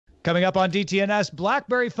Coming up on DTNS,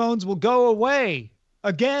 BlackBerry phones will go away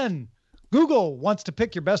again. Google wants to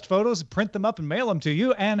pick your best photos, print them up, and mail them to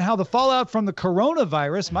you, and how the fallout from the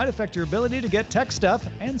coronavirus might affect your ability to get tech stuff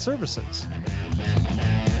and services.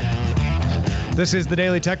 This is the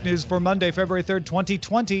Daily Tech News for Monday, February 3rd,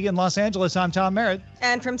 2020. In Los Angeles, I'm Tom Merritt.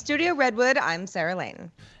 And from Studio Redwood, I'm Sarah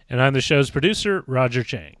Lane. And I'm the show's producer, Roger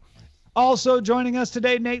Chang. Also joining us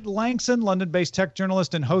today, Nate Lanxon, London-based tech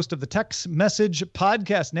journalist and host of the Text Message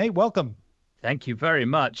podcast. Nate, welcome. Thank you very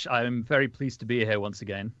much. I'm very pleased to be here once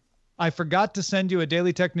again. I forgot to send you a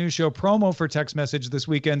Daily Tech News Show promo for Text Message this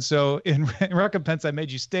weekend, so in recompense, I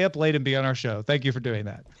made you stay up late and be on our show. Thank you for doing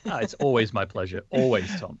that. It's always my pleasure.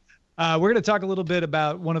 Always, Tom. We're going to talk a little bit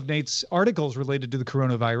about one of Nate's articles related to the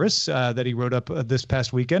coronavirus that he wrote up this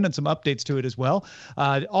past weekend and some updates to it as well.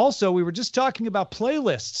 Also, we were just talking about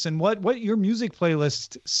playlists and what your music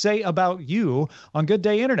playlists say about you on Good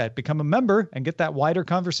Day Internet. Become a member and get that wider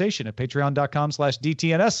conversation at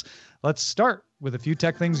patreon.com/DTNS. Let's start with a few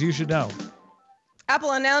tech things you should know.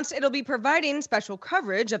 Apple announced it'll be providing special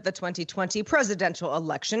coverage of the 2020 presidential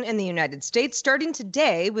election in the United States starting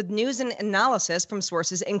today with news and analysis from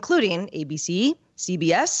sources including ABC,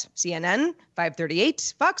 CBS, CNN,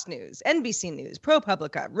 538, Fox News, NBC News,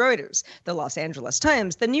 ProPublica, Reuters, the Los Angeles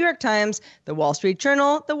Times, the New York Times, the Wall Street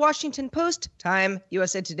Journal, the Washington Post, Time,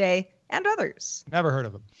 USA Today, and others. Never heard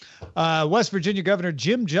of them. West Virginia Governor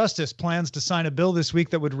Jim Justice plans to sign a bill this week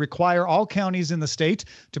that would require all counties in the state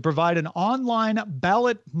to provide an online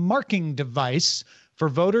ballot marking device for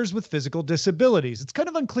voters with physical disabilities. It's kind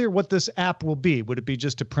of unclear what this app will be. Would it be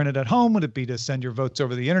just to print it at home? Would it be to send your votes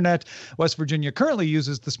over the internet? West Virginia currently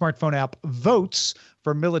uses the smartphone app Votes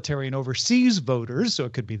for military and overseas voters, so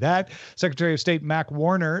it could be that. Secretary of State Mac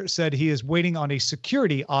Warner said he is waiting on a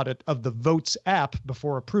security audit of the Votes app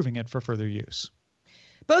before approving it for further use.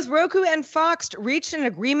 Both Roku and Fox reached an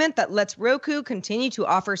agreement that lets Roku continue to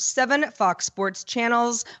offer 7 Fox Sports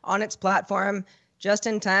channels on its platform just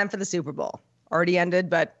in time for the Super Bowl. Already ended,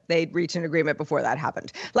 but they'd reached an agreement before that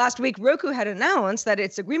happened. Last week, Roku had announced that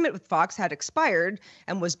its agreement with Fox had expired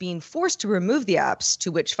and was being forced to remove the apps,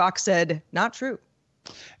 to which Fox said, not true.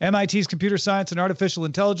 MIT's Computer Science and Artificial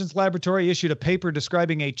Intelligence Laboratory issued a paper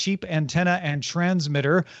describing a cheap antenna and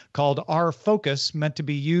transmitter called R-Focus, meant to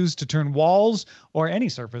be used to turn walls, or any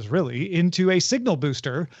surface really, into a signal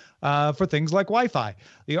booster for things like Wi-Fi.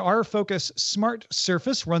 The R-Focus Smart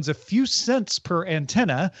Surface runs a few cents per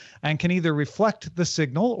antenna and can either reflect the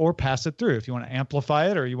signal or pass it through if you want to amplify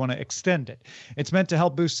it or you want to extend it. It's meant to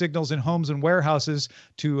help boost signals in homes and warehouses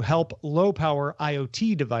to help low-power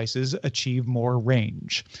IoT devices achieve more range.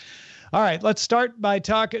 All right, let's start by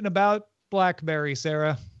talking about BlackBerry,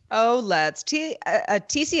 Sarah. Oh, let's.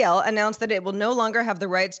 TCL announced that it will no longer have the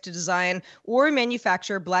rights to design or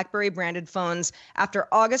manufacture BlackBerry-branded phones after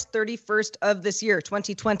August 31st of this year,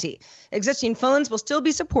 2020. Existing phones will still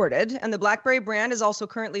be supported, and the BlackBerry brand is also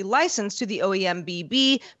currently licensed to the OEM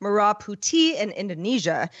BB, Merah Putih in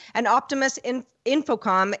Indonesia, and Optimus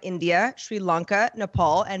Infocom India, Sri Lanka,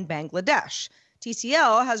 Nepal, and Bangladesh.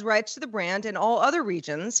 TCL has rights to the brand in all other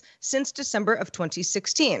regions since December of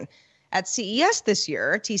 2016. At CES this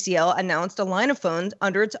year, TCL announced a line of phones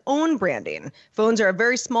under its own branding. Phones are a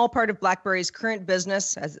very small part of BlackBerry's current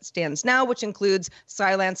business as it stands now, which includes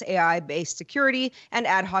Cylance AI-based security and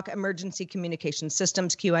ad hoc emergency communication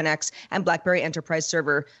systems, QNX, and BlackBerry Enterprise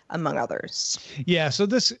Server, among others. Yeah, so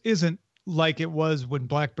this isn't like it was when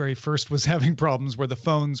BlackBerry first was having problems where the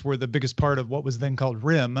phones were the biggest part of what was then called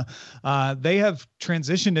RIM. They have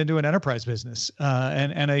transitioned into an enterprise business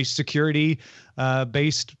and a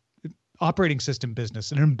security-based operating system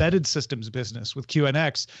business, an embedded systems business with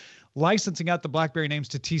QNX. Licensing out the BlackBerry names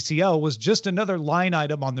to TCL was just another line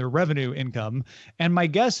item on their revenue income. And my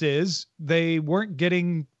guess is they weren't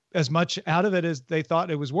getting as much out of it as they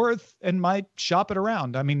thought it was worth and might shop it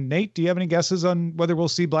around. I mean, Nate, do you have any guesses on whether we'll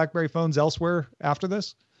see BlackBerry phones elsewhere after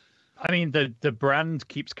this? I mean, the brand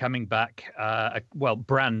keeps coming back.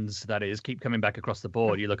 Brands, that is, keep coming back across the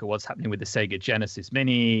board. You look at what's happening with the Sega Genesis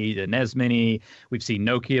Mini, the NES Mini. We've seen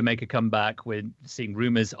Nokia make a comeback. We're seeing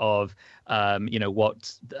rumors of,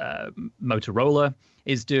 what Motorola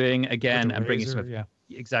is doing again and bringing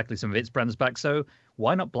some of its brands back. So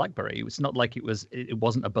why not BlackBerry? It's not like it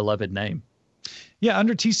wasn't a beloved name. Yeah,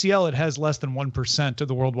 under TCL, it has less than 1% of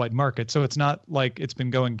the worldwide market. So it's not like it's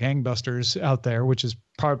been going gangbusters out there, which is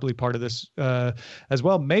probably part of this as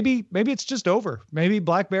well. Maybe it's just over. Maybe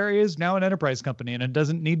BlackBerry is now an enterprise company and it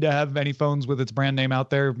doesn't need to have any phones with its brand name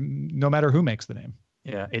out there, no matter who makes the name.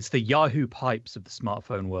 Yeah, it's the Yahoo Pipes of the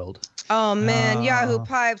smartphone world. Oh, man, Yahoo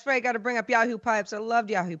Pipes. Right, got to bring up Yahoo Pipes. I loved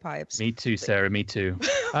Yahoo Pipes. Me too, Sarah, me too.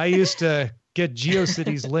 I used to get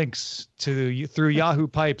GeoCities links through Yahoo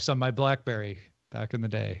Pipes on my BlackBerry back in the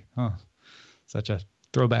day. Huh. Such a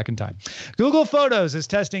throwback in time. Google Photos is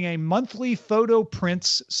testing a monthly photo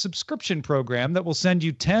prints subscription program that will send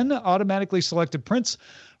you 10 automatically selected prints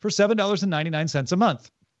for $7.99 a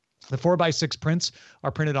month. The 4x6 prints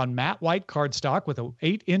are printed on matte white cardstock with an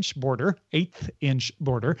 8-inch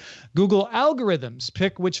border. Google algorithms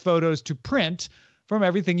pick which photos to print from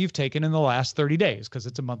everything you've taken in the last 30 days because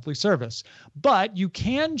it's a monthly service. But you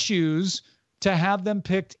can choose to have them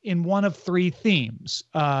picked in one of 3 themes.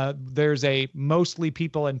 There's a mostly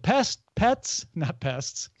people and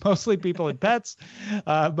mostly people and pets,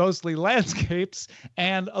 mostly landscapes,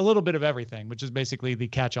 and a little bit of everything, which is basically the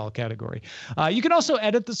catch-all category. You can also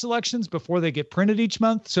edit the selections before they get printed each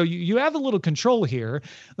month, so you have a little control here.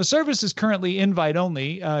 The service is currently invite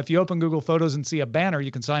only. If you open Google Photos and see a banner,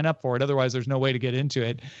 you can sign up for it. Otherwise, there's no way to get into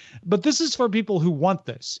it. But this is for people who want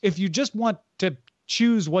this. If you just want to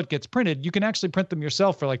choose what gets printed, you can actually print them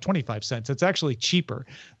yourself for like 25 cents. It's actually cheaper.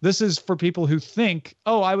 This is for people who think,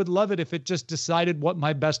 oh, I would love it if it just decided what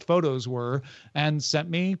my best photos were and sent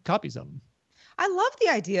me copies of them. I love the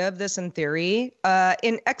idea of this in theory.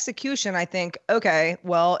 In execution, I think, okay,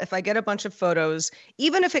 well, if I get a bunch of photos,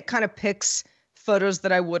 even if it kind of picks photos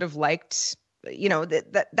that I would have liked,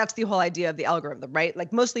 that's the whole idea of the algorithm, right?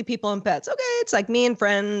 Like mostly people and pets. Okay, it's like me and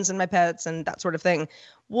friends and my pets and that sort of thing.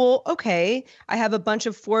 Well, okay, I have a bunch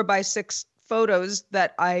of 4x6 photos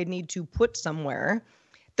that I need to put somewhere.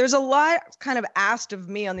 There's a lot kind of asked of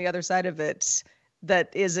me on the other side of it. That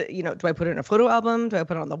is, do I put it in a photo album? Do I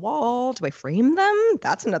put it on the wall? Do I frame them?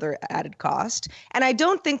 That's another added cost. And I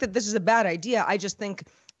don't think that this is a bad idea. I just think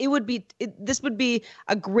this would be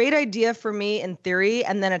a great idea for me in theory,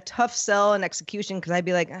 and then a tough sell in execution because I'd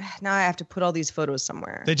be like, now I have to put all these photos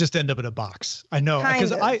somewhere. They just end up in a box. I know,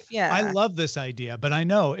 because I love this idea, but I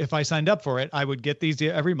know if I signed up for it, I would get these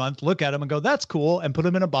every month, look at them and go, that's cool, and put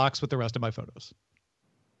them in a box with the rest of my photos.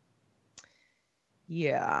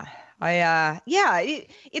 Yeah,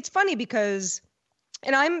 it's funny because,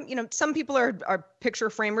 and I'm, some people are picture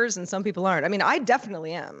framers and some people aren't. I mean, I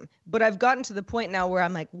definitely am, but I've gotten to the point now where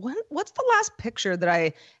I'm like, what's the last picture that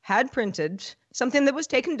I had printed, something that was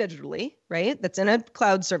taken digitally, right? That's in a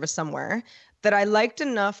cloud service somewhere that I liked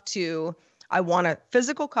enough I want a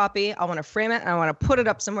physical copy, I want to frame it, and I want to put it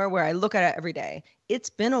up somewhere where I look at it every day. It's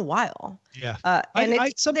been a while. Yeah. And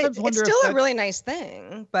I sometimes wonder it's still a really nice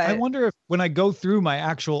thing, but I wonder if when I go through my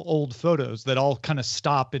actual old photos that all kind of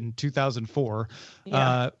stop in 2004,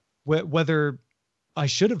 whether I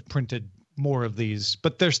should have printed more of these,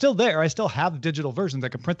 but they're still there. I still have digital versions. I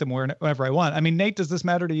can print them wherever I want. I mean, Nate, does this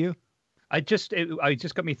matter to you? It just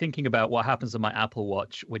got me thinking about what happens on my Apple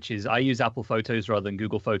Watch, which is I use Apple Photos rather than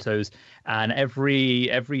Google Photos, and every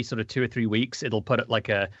sort of 2 or 3 weeks it'll put it like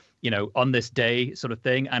a on this day sort of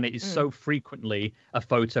thing, and it is so frequently a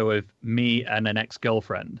photo of me and an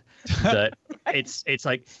ex-girlfriend that it's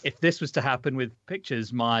like if this was to happen with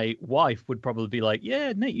pictures, my wife would probably be like,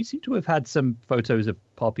 yeah, Nate, you seem to have had some photos of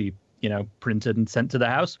Poppy printed and sent to the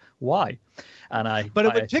house. Why? But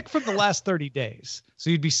it would pick from the last 30 days. So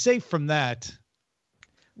you'd be safe from that.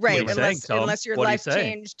 Right. Unless your life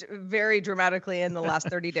changed very dramatically in the last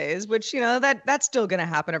 30 days, which, that's still going to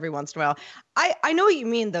happen every once in a while. I know what you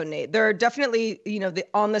mean, though, Nate. There are definitely, the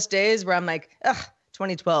on this days where I'm like,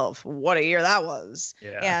 2012, what a year that was.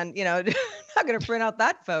 Yeah. And, not going to print out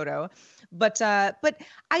that photo. But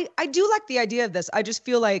I do like the idea of this. I just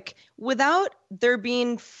feel like without there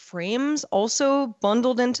being frames also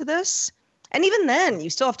bundled into this, and even then you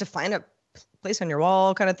still have to find a place on your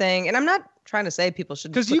wall kind of thing. And I'm not trying to say people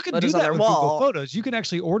should, because you can do that with Google Photos. You can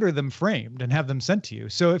actually order them framed and have them sent to you.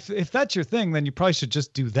 So if that's your thing, then you probably should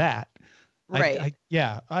just do that. Right.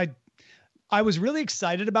 I was really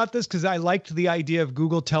excited about this because I liked the idea of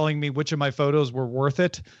Google telling me which of my photos were worth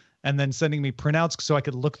it and then sending me printouts so I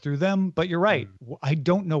could look through them. But you're right. I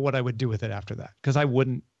don't know what I would do with it after that because I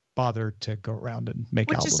wouldn't bother to go around and make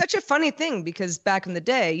albums. Which is such a funny thing because back in the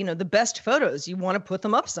day, the best photos, you want to put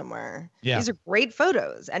them up somewhere. Yeah. These are great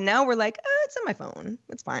photos. And now we're like, it's on my phone.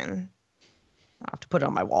 It's fine. I'll have to put it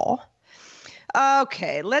on my wall.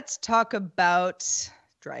 Okay, let's talk about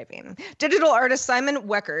driving. Digital artist Simon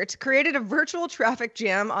Weckert created a virtual traffic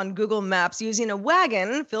jam on Google Maps using a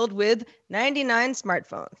wagon filled with 99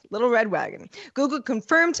 smartphones. Little red wagon. Google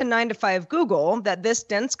confirmed to 9 to 5 Google that this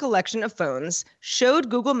dense collection of phones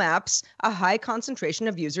showed Google Maps a high concentration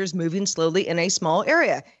of users moving slowly in a small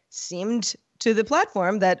area. Seemed to the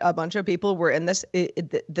platform that a bunch of people were in this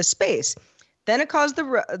space. Then it caused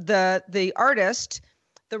the artist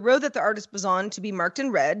the road that the artist was on to be marked in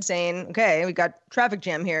red, saying, okay, we got traffic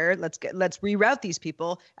jam here. Let's reroute these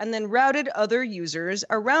people, and then routed other users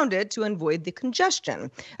around it to avoid the congestion.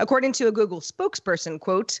 According to a Google spokesperson,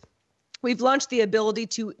 quote, we've launched the ability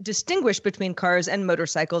to distinguish between cars and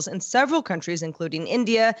motorcycles in several countries, including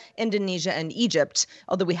India, Indonesia, and Egypt,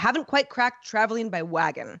 although we haven't quite cracked traveling by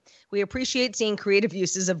wagon. We appreciate seeing creative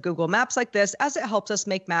uses of Google Maps like this as it helps us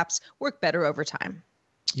make maps work better over time.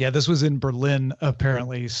 Yeah, this was in Berlin,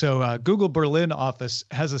 apparently. So Google Berlin office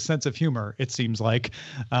has a sense of humor, it seems like,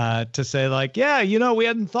 to say like, yeah, you know, we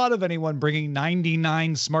hadn't thought of anyone bringing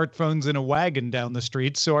 99 smartphones in a wagon down the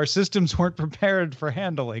street, so our systems weren't prepared for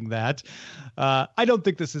handling that. I don't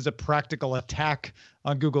think this is a practical attack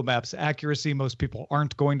on Google Maps accuracy. Most people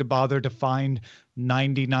aren't going to bother to find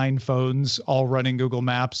 99 phones all running Google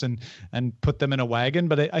Maps and put them in a wagon.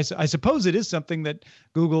 But I suppose it is something that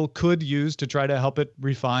Google could use to try to help it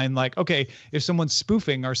refine, like, okay, if someone's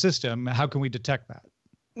spoofing our system, how can we detect that?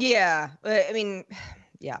 Yeah. I mean,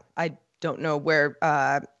 yeah, I don't know where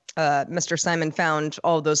Mr. Simon found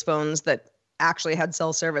all of those phones that actually had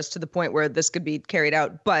cell service to the point where this could be carried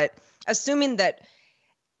out. But assuming that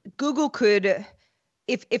Google could,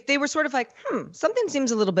 if they were sort of like, something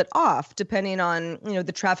seems a little bit off, depending on, you know,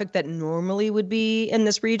 the traffic that normally would be in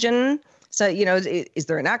this region. So, you know, is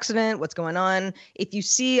there an accident? What's going on? If you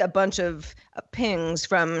see a bunch of pings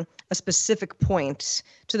from a specific point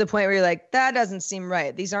to the point where you're like, that doesn't seem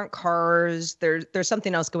right. These aren't cars. There's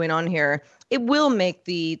something else going on here. It will make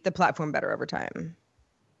the platform better over time.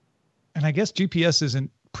 And I guess GPS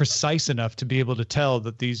isn't precise enough to be able to tell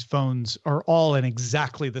that these phones are all in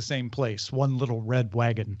exactly the same place, one little red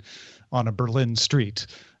wagon on a Berlin street.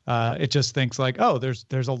 It just thinks like, oh,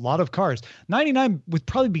 there's a lot of cars. 99 would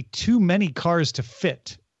probably be too many cars to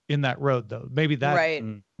fit in that road, though. Maybe that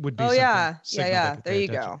would be. Oh, yeah. Yeah. There you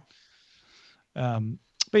go.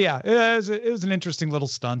 But yeah, it was an interesting little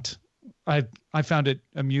stunt. I found it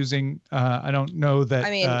amusing. I don't know that.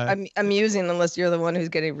 I mean, I'm amusing unless you're the one who's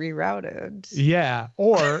getting rerouted. Yeah.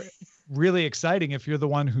 Or really exciting if you're the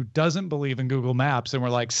one who doesn't believe in Google Maps and we're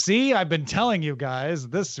like, see, I've been telling you guys,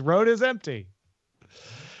 this road is empty.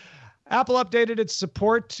 Apple updated its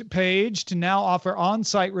support page to now offer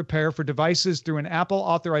on-site repair for devices through an Apple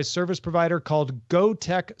authorized service provider called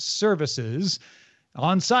GoTech Services.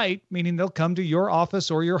 On-site, meaning they'll come to your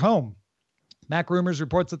office or your home. Mac Rumors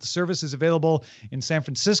reports that the service is available in San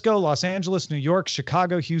Francisco, Los Angeles, New York,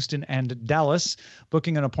 Chicago, Houston, and Dallas.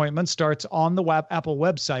 Booking an appointment starts on the Apple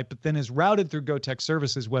website, but then is routed through GoTech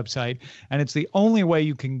Services website. And it's the only way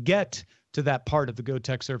you can get to that part of the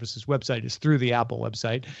GoTech Services website is through the Apple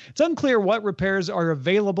website. It's unclear what repairs are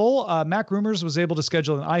available. Mac Rumors was able to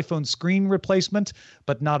schedule an iPhone screen replacement,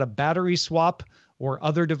 but not a battery swap or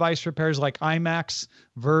other device repairs like iMacs.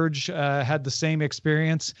 Verge had the same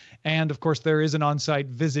experience. And of course, there is an on-site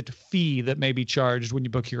visit fee that may be charged when you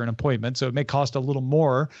book your appointment. So it may cost a little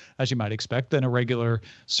more, as you might expect, than a regular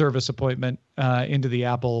service appointment into the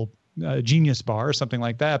Apple Genius Bar or something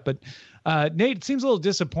like that. But Nate, it seems a little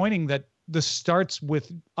disappointing that this starts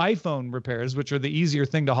with iPhone repairs, which are the easier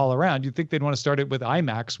thing to haul around. You'd think they'd want to start it with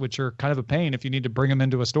iMacs, which are kind of a pain if you need to bring them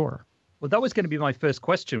into a store. Well, that was going to be my first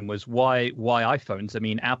question, was why iPhones? I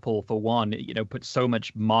mean, Apple, for one, put so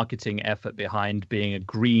much marketing effort behind being a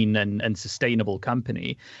green and sustainable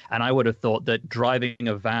company. And I would have thought that driving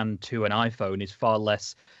a van to an iPhone is far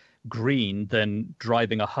less green than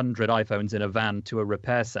driving 100 iPhones in a van to a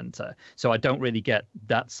repair center. So I don't really get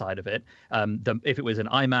that side of it. If it was an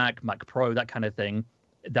iMac, Mac Pro, that kind of thing,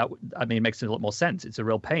 it makes a lot more sense. It's a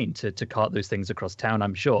real pain to cart those things across town,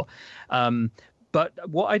 I'm sure. But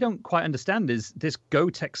what I don't quite understand is this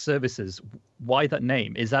GoTech Services. Why that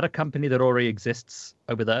name? Is that a company that already exists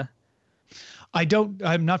over there?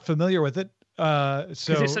 I'm not familiar with it. Because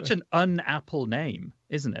it's such an un-Apple name,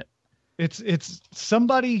 isn't it? It's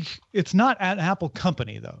somebody. It's not an Apple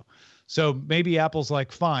company though. So maybe Apple's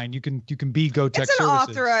like, fine, you can be GoTech Services. It's an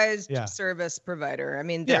authorized service provider. I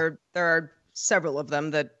mean, there are several of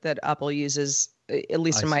them that Apple uses, at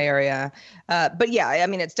least in my area. But yeah, I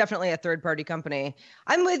mean, it's definitely a third-party company.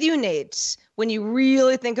 I'm with you, Nate. When you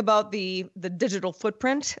really think about the digital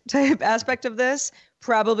footprint type aspect of this,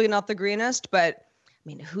 probably not the greenest, but I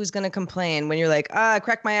mean, who's going to complain when you're like, I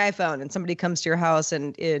cracked my iPhone and somebody comes to your house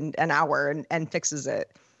in an hour and fixes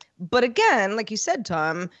it? But again, like you said,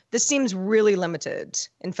 Tom, this seems really limited.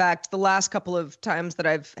 In fact, the last couple of times that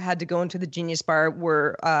I've had to go into the Genius Bar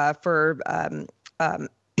were for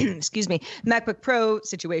excuse me, MacBook Pro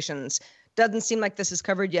situations. Doesn't seem like this is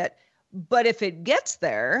covered yet. But if it gets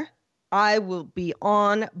there, I will be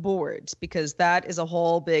on board because that is a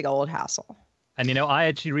whole big old hassle. And, I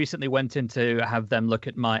actually recently went in to have them look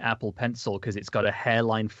at my Apple Pencil because it's got a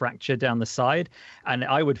hairline fracture down the side. And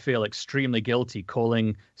I would feel extremely guilty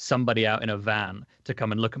calling somebody out in a van to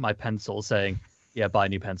come and look at my pencil saying, yeah, buy a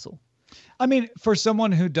new pencil. I mean, for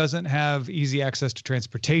someone who doesn't have easy access to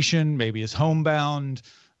transportation, maybe is homebound,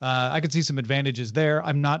 I could see some advantages there.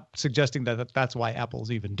 I'm not suggesting that that's why Apple's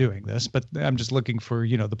even doing this, but I'm just looking for,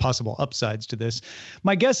 the possible upsides to this.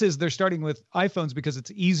 My guess is they're starting with iPhones because it's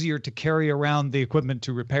easier to carry around the equipment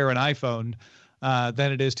to repair an iPhone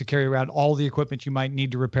than it is to carry around all the equipment you might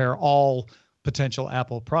need to repair all potential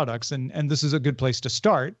Apple products. And this is a good place to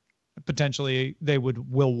start. Potentially, they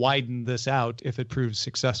will widen this out if it proves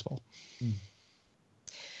successful.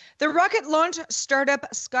 The rocket launch startup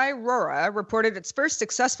Skyrora reported its first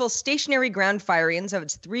successful stationary ground firings of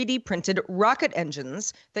its 3D printed rocket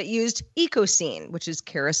engines that used ecosene, which is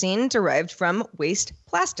kerosene derived from waste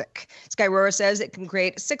plastic. Skyrora says it can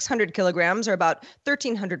create 600 kilograms, or about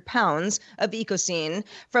 1,300 pounds, of ecosene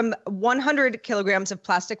from 100 kilograms of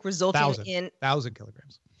plastic, resulting in 1,000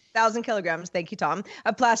 kilograms. 1,000 kilograms, thank you, Tom,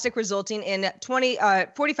 of plastic, resulting in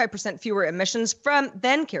 45% fewer emissions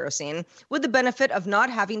than kerosene, with the benefit of not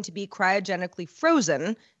having to be cryogenically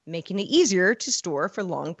frozen, making it easier to store for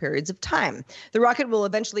long periods of time. The rocket will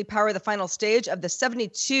eventually power the final stage of the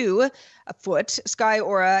 72-foot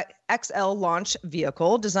Skyrora XL launch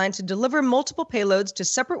vehicle, designed to deliver multiple payloads to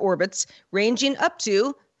separate orbits ranging up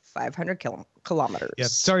to 500 kilometers. Yeah,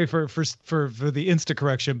 sorry for the insta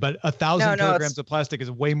correction, but 1,000 kilograms of plastic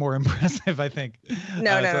is way more impressive, I think.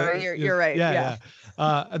 You're right. Yeah.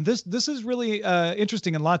 And this is really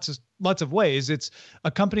interesting in lots of ways. It's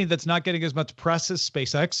a company that's not getting as much press as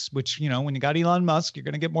SpaceX, which, when you got Elon Musk, you're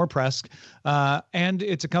going to get more press. And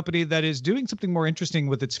it's a company that is doing something more interesting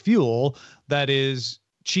with its fuel that is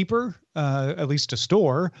cheaper, at least to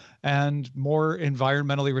store, and more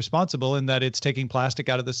environmentally responsible in that it's taking plastic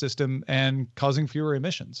out of the system and causing fewer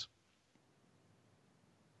emissions.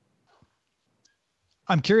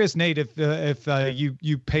 I'm curious, Nate, if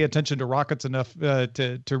you pay attention to rockets enough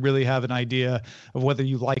to really have an idea of whether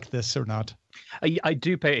you like this or not. I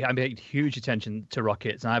do pay huge attention to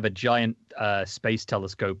rockets, and I have a giant space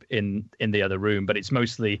telescope in the other room, but it's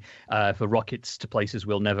mostly for rockets to places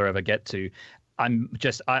we'll never ever get to.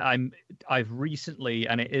 I've recently,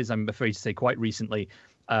 and I'm afraid to say quite recently,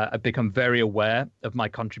 I've become very aware of my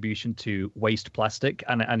contribution to waste plastic,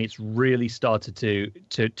 and it's really started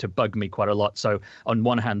to bug me quite a lot. So on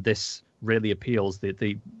one hand, this really appeals,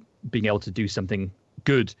 the being able to do something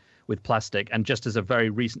good with plastic. And just as a very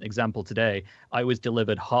recent example today, I was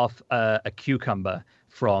delivered half a cucumber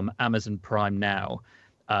from Amazon Prime Now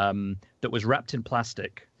that was wrapped in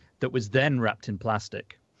plastic, that was then wrapped in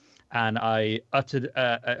plastic. And I uttered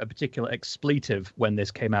a particular expletive when this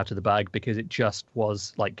came out of the bag, because it just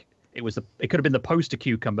was like, it could have been the poster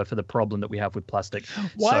cucumber for the problem that we have with plastic.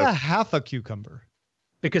 Why a half a cucumber?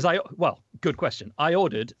 Because good question. I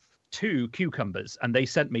ordered 2 cucumbers and they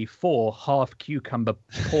sent me 4 half cucumber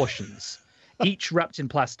portions, each wrapped in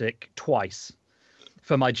plastic twice,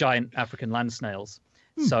 for my giant African land snails.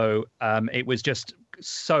 So it was just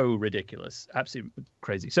so ridiculous, absolutely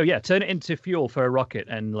crazy. So yeah, turn it into fuel for a rocket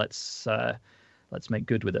and let's make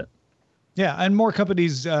good with it. Yeah, and more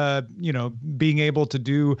companies, being able to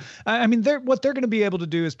do. I mean, what they're going to be able to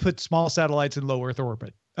do is put small satellites in low Earth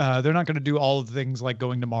orbit. They're not going to do all of the things like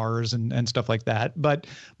going to Mars and stuff like that. But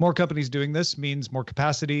more companies doing this means more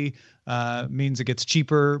capacity, means it gets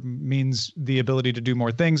cheaper, means the ability to do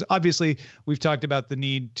more things. Obviously, we've talked about the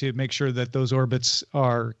need to make sure that those orbits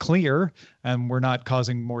are clear and we're not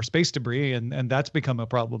causing more space debris, and that's become a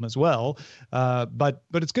problem as well. But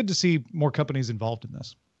it's good to see more companies involved in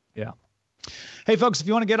this. Yeah. Hey, folks, if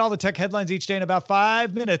you want to get all the tech headlines each day in about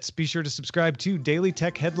 5 minutes, be sure to subscribe to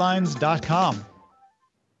dailytechheadlines.com.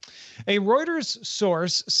 A Reuters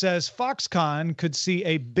source says Foxconn could see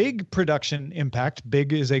a big production impact.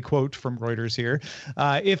 Big is a quote from Reuters here.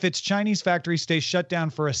 If its Chinese factory stays shut down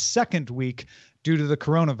for a second week due to the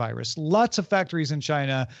coronavirus. Lots of factories in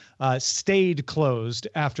China stayed closed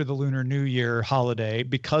after the Lunar New Year holiday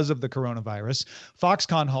because of the coronavirus.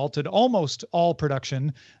 Foxconn halted almost all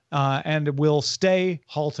production and will stay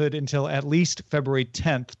halted until at least February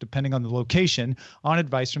 10th, depending on the location, on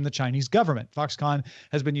advice from the Chinese government. Foxconn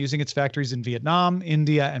has been using its factories in Vietnam,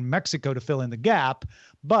 India, and Mexico to fill in the gap,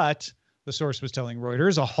 but The source was telling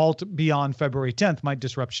Reuters a halt beyond February 10th might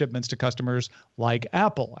disrupt shipments to customers like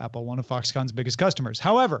Apple, one of Foxconn's biggest customers.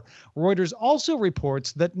 However, Reuters also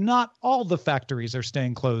reports that not all the factories are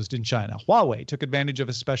staying closed in China. Huawei took advantage of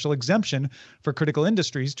a special exemption for critical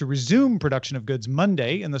industries to resume production of goods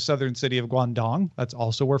Monday in the southern city of Guangdong. That's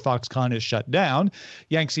also where Foxconn is shut down.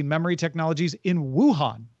 Yangtze Memory Technologies in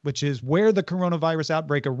Wuhan, which is where the coronavirus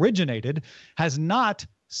outbreak originated, has not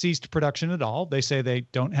ceased production at all. They say they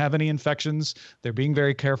don't have any infections. They're being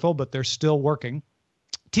very careful, but they're still working.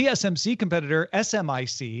 TSMC competitor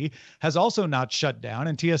SMIC has also not shut down,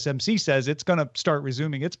 and TSMC says it's going to start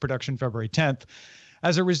resuming its production February 10th.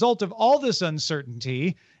 As a result of all this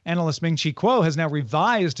uncertainty, analyst Ming-Chi Kuo has now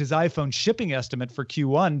revised his iPhone shipping estimate for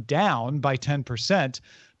Q1 down by 10%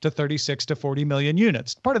 to 36 to 40 million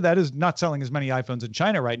units. Part of that is not selling as many iPhones in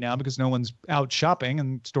China right now because no one's out shopping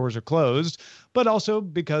and stores are closed, but also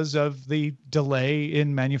because of the delay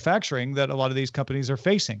in manufacturing that a lot of these companies are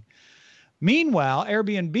facing. Meanwhile,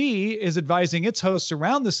 Airbnb is advising its hosts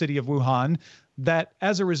around the city of Wuhan that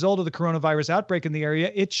as a result of the coronavirus outbreak in the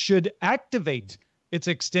area, it should activate its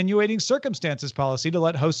extenuating circumstances policy to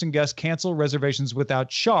let hosts and guests cancel reservations without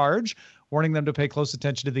charge, warning them to pay close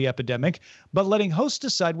attention to the epidemic, but letting hosts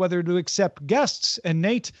decide whether to accept guests. And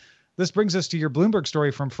Nate, this brings us to your Bloomberg story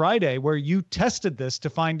from Friday, where you tested this to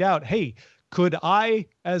find out, hey, could I,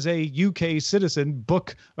 as a UK citizen,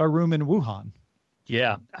 book a room in Wuhan?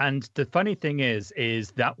 Yeah. And the funny thing is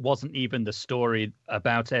that wasn't even the story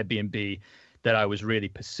about Airbnb that I was really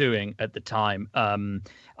pursuing at the time. At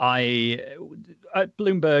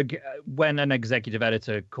Bloomberg, when an executive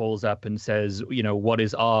editor calls up and says, what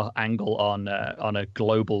is our angle on a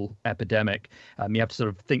global epidemic, you have to sort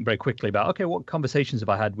of think very quickly about, okay, what conversations have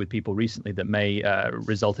I had with people recently that may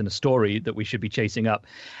result in a story that we should be chasing up?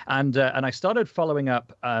 And I started following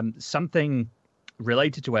up something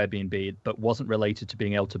related to Airbnb, but wasn't related to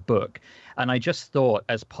being able to book. And I just thought,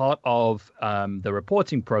 as part of the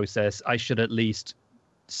reporting process, I should at least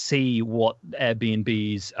see what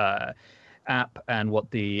Airbnb's app and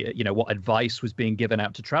what the what advice was being given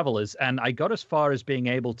out to travelers. And I got as far as being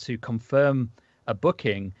able to confirm a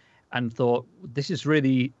booking, and thought, this is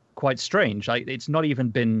really quite strange. It's not even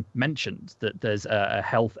been mentioned that there's a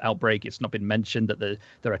health outbreak. It's not been mentioned that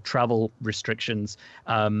there are travel restrictions.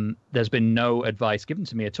 There's been no advice given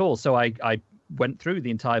to me at all. So I went through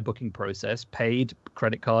the entire booking process, paid,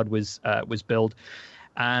 credit card was billed,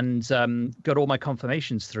 and got all my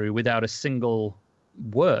confirmations through without a single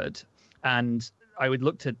word. And I would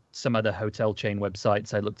looked at some other hotel chain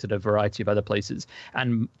websites. I looked at a variety of other places,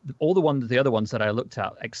 and all the other ones that I looked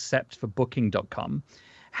at, except for Booking.com,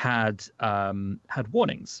 had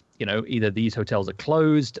warnings. Either these hotels are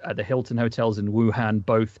closed. The Hilton hotels in Wuhan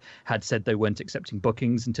both had said they weren't accepting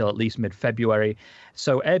bookings until at least mid-February.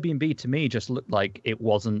 So Airbnb to me just looked like it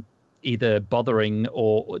wasn't either bothering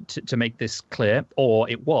or to make this clear, or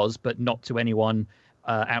it was, but not to anyone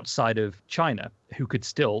outside of China who could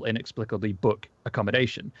still inexplicably book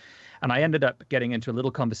accommodation. And I ended up getting into a little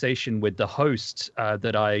conversation with the host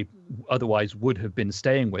that I otherwise would have been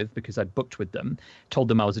staying with, because I'd booked with them, told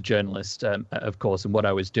them I was a journalist, of course, and what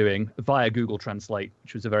I was doing via Google Translate,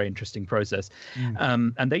 which was a very interesting process.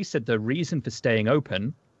 And they said the reason for staying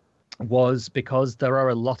open was because there are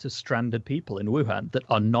a lot of stranded people in Wuhan that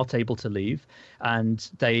are not able to leave, and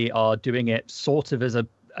they are doing it sort of as a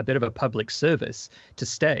bit of a public service to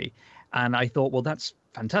stay. And I thought, well, that's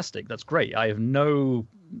fantastic. That's great. I have no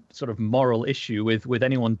sort of moral issue with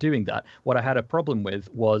anyone doing that. What I had a problem with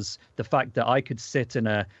was the fact that I could sit in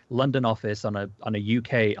a London office on a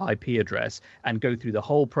UK IP address and go through the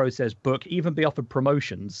whole process, book, even be offered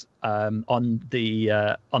promotions on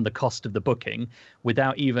the cost of the booking,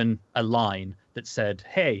 without even a line that said,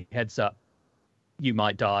 hey, heads up, you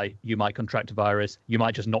might die, you might contract a virus, you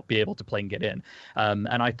might just not be able to plane get in.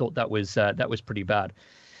 And I thought that was pretty bad.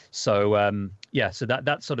 So so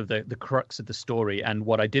that's sort of the crux of the story. And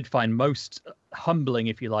what I did find most humbling,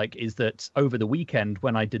 if you like, is that over the weekend,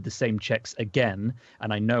 when I did the same checks again,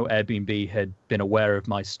 and I know Airbnb had been aware of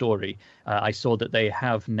my story, I saw that they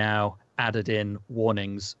have now added in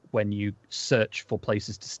warnings when you search for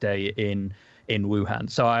places to stay in Wuhan.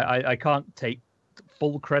 So I can't take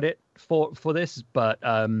full credit for this, but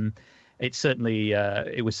it was certainly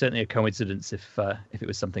a coincidence if it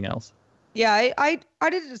was something else. Yeah, I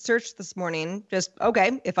did a search this morning. Just,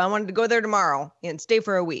 okay, if I wanted to go there tomorrow and stay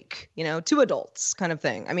for a week, 2 adults kind of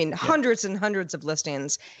thing. I mean, hundreds and hundreds of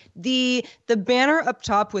listings. The banner up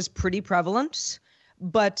top was pretty prevalent,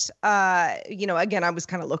 but again, I was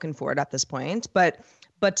kind of looking for it at this point. But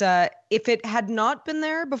But if it had not been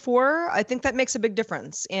there before, I think that makes a big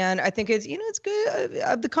difference. And I think it's good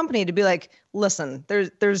of the company to be like, listen,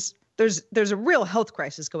 there's a real health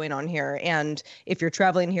crisis going on here. And if you're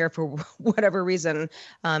traveling here for whatever reason,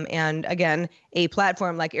 and again, a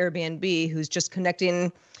platform like Airbnb, who's just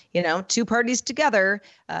connecting, two parties together,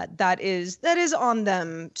 that is on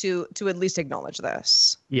them to at least acknowledge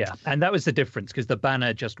this. Yeah, and that was the difference, because the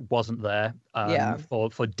banner just wasn't there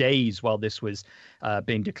for days while this was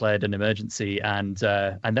being declared an emergency, and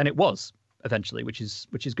then it was eventually, which is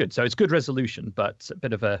good. So it's good resolution, but a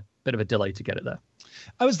bit of a delay to get it there.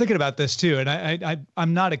 I was thinking about this too, and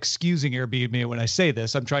I'm not excusing Airbnb when I say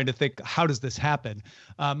this. I'm trying to think, how does this happen?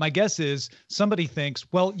 My guess is somebody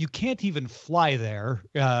thinks, well, you can't even fly there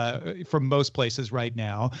from most places right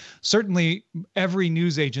now. Certainly, every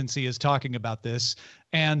news agency is talking about this.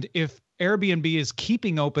 And if Airbnb is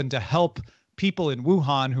keeping open to help people in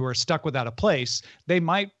Wuhan who are stuck without a place, they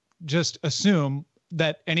might just assume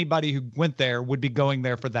that anybody who went there would be going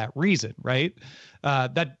there for that reason, right?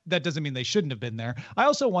 That doesn't mean they shouldn't have been there. I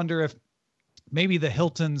also wonder if maybe the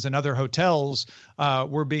Hiltons and other hotels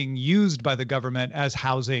were being used by the government as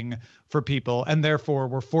housing for people, and therefore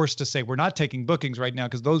were forced to say, we're not taking bookings right now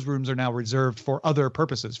because those rooms are now reserved for other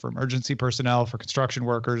purposes, for emergency personnel, for construction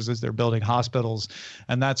workers as they're building hospitals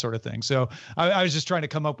and that sort of thing. So I was just trying to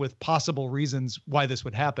come up with possible reasons why this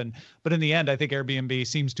would happen. But in the end, I think Airbnb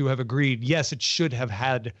seems to have agreed, yes, it should have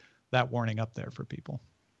had that warning up there for people.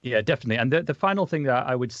 Yeah, definitely. And the final thing that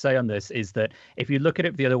I would say on this is that if you look at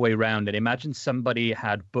it the other way around and imagine somebody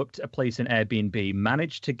had booked a place in Airbnb,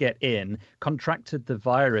 managed to get in, contracted the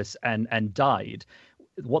virus and died,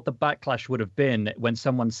 what the backlash would have been when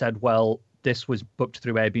someone said, well, this was booked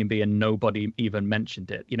through Airbnb and nobody even mentioned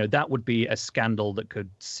it. That would be a scandal that could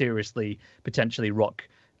seriously, potentially rock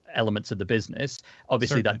elements of the business.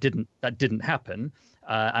 Obviously, Certainly. that didn't happen.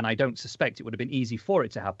 And I don't suspect it would have been easy for it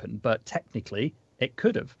to happen. But technically, it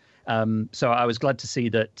could have. So I was glad to see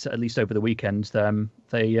that at least over the weekend,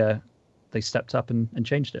 they stepped up and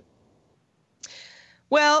changed it.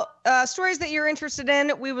 Well, stories that you're interested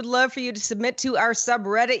in, we would love for you to submit to our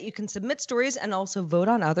subreddit. You can submit stories and also vote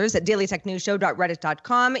on others at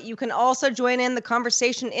dailytechnewsshow.reddit.com. You can also join in the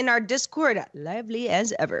conversation in our Discord, lively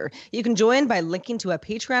as ever. You can join by linking to a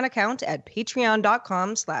Patreon account at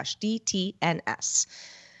patreon.com/DTNS.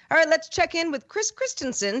 All right, let's check in with Chris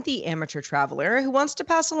Christensen, the amateur traveler, who wants to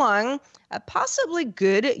pass along a possibly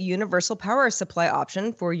good universal power supply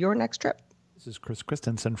option for your next trip. This is Chris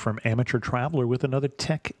Christensen from Amateur Traveler with another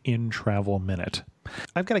Tech in Travel Minute.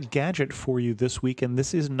 I've got a gadget for you this week, and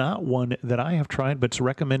this is not one that I have tried, but it's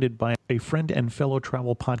recommended by a friend and fellow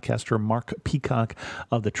travel podcaster, Mark Peacock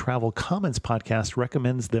of the Travel Commons podcast,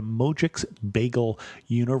 recommends the Mojix Bagel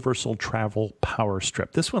Universal Travel Power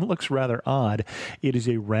Strip. This one looks rather odd. It is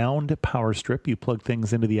a round power strip. You plug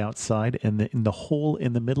things into the outside, and in the hole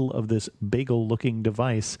in the middle of this bagel-looking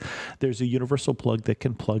device, there's a universal plug that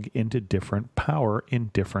can plug into different power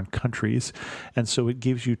in different countries. And so it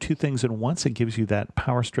gives you two things at once. It gives you that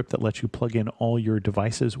power strip that lets you plug in all your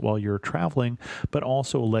devices while you're traveling, but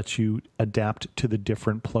also lets you adapt to the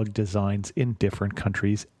different plug designs in different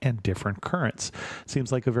countries and different currents.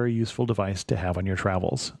 Seems like a very useful device to have on your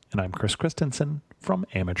travels. And I'm Chris Christensen from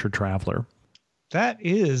Amateur Traveler. That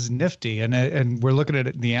is nifty, and we're looking at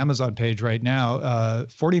it in the Amazon page right now.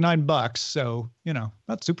 $49, so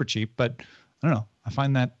not super cheap, but I don't know. I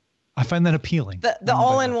find that appealing. The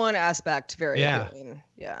all-in-one aspect very appealing.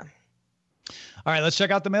 Yeah. All right, let's check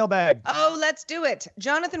out the mailbag. Oh, let's do it.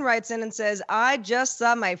 Jonathan writes in and says, I just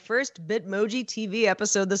saw my first Bitmoji TV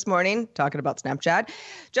episode this morning, talking about Snapchat.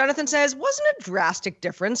 Jonathan says, wasn't a drastic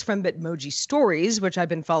difference from Bitmoji Stories, which I've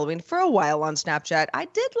been following for a while on Snapchat. I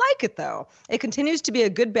did like it, though. It continues to be a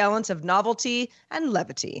good balance of novelty and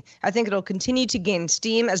levity. I think it'll continue to gain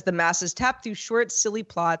steam as the masses tap through short, silly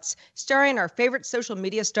plots starring our favorite social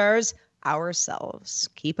media stars, ourselves.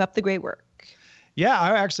 Keep up the great work. Yeah,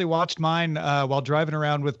 I actually watched mine while driving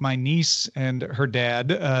around with my niece and her dad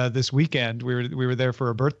this weekend. We were there for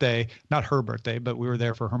a birthday, not her birthday, but we were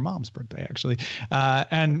there for her mom's birthday, actually.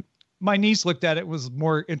 And my niece looked at it, was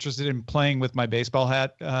more interested in playing with my baseball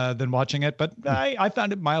hat than watching it. But I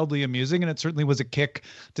found it mildly amusing, and it certainly was a kick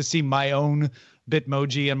to see my own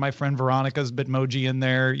Bitmoji and my friend Veronica's Bitmoji in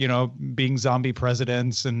there, being zombie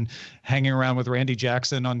presidents and hanging around with Randy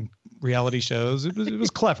Jackson on reality shows. It was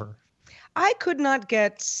clever. I could not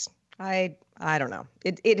get, I don't know.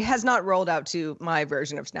 It has not rolled out to my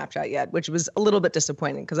version of Snapchat yet, which was a little bit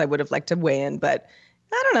disappointing because I would have liked to weigh in, but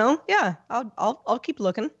I don't know. Yeah, I'll keep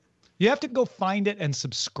looking. You have to go find it and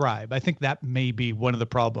subscribe. I think that may be one of the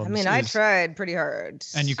problems. I mean, I tried pretty hard.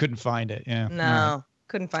 And you couldn't find it. Yeah. No.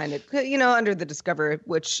 couldn't find it. Under the Discover,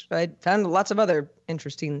 which I found lots of other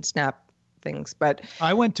interesting Snap things. But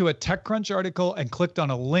I went to a TechCrunch article and clicked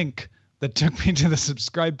on a link that took me to the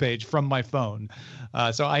subscribe page from my phone.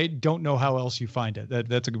 So I don't know how else you find it.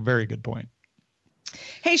 That's a very good point.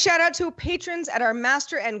 Hey, shout out to patrons at our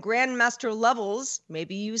master and grandmaster levels.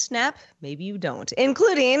 Maybe you snap, maybe you don't,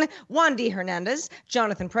 including Wandy Hernandez,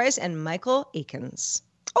 Jonathan Price, and Michael Akins.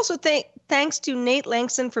 Also, thanks to Nate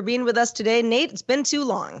Lanxon for being with us today. Nate, it's been too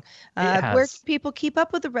long. Where can people keep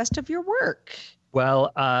up with the rest of your work?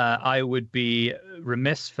 Well, I would be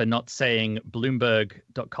remiss for not saying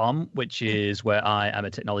Bloomberg.com, which is where I am a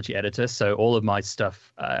technology editor. So all of my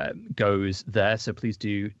stuff goes there. So please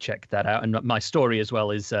do check that out. And my story as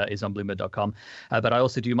well is on Bloomberg.com. But I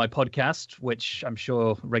also do my podcast, which I'm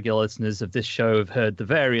sure regular listeners of this show have heard the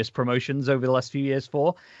various promotions over the last few years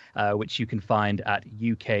for, which you can find at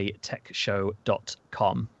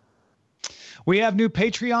uktechshow.com. We have new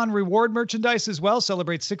Patreon reward merchandise as well.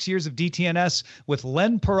 Celebrate 6 years of DTNS with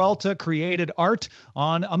Len Peralta created art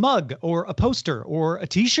on a mug or a poster or a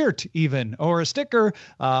T-shirt even or a sticker.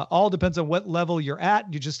 All depends on what level you're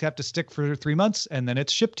at. You just have to stick for 3 months and then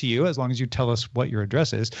it's shipped to you as long as you tell us what your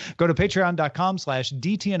address is. Go to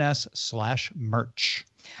patreon.com/DTNS/merch.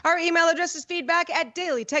 Our email address is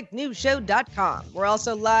feedback@dailytechnewsshow.com. We're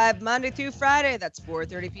also live Monday through Friday. That's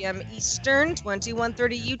 4:30 p.m. Eastern,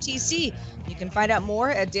 21:30 UTC. You can find out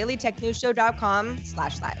more at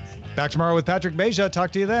dailytechnewsshow.com/live. Back tomorrow with Patrick Beja.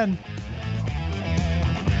 Talk to you then.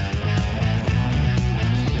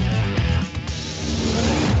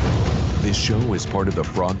 This show is part of the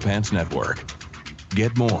Frog Pants Network.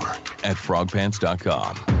 Get more at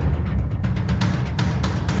frogpants.com.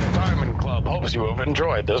 Diamond Club hopes you have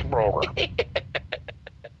enjoyed this program.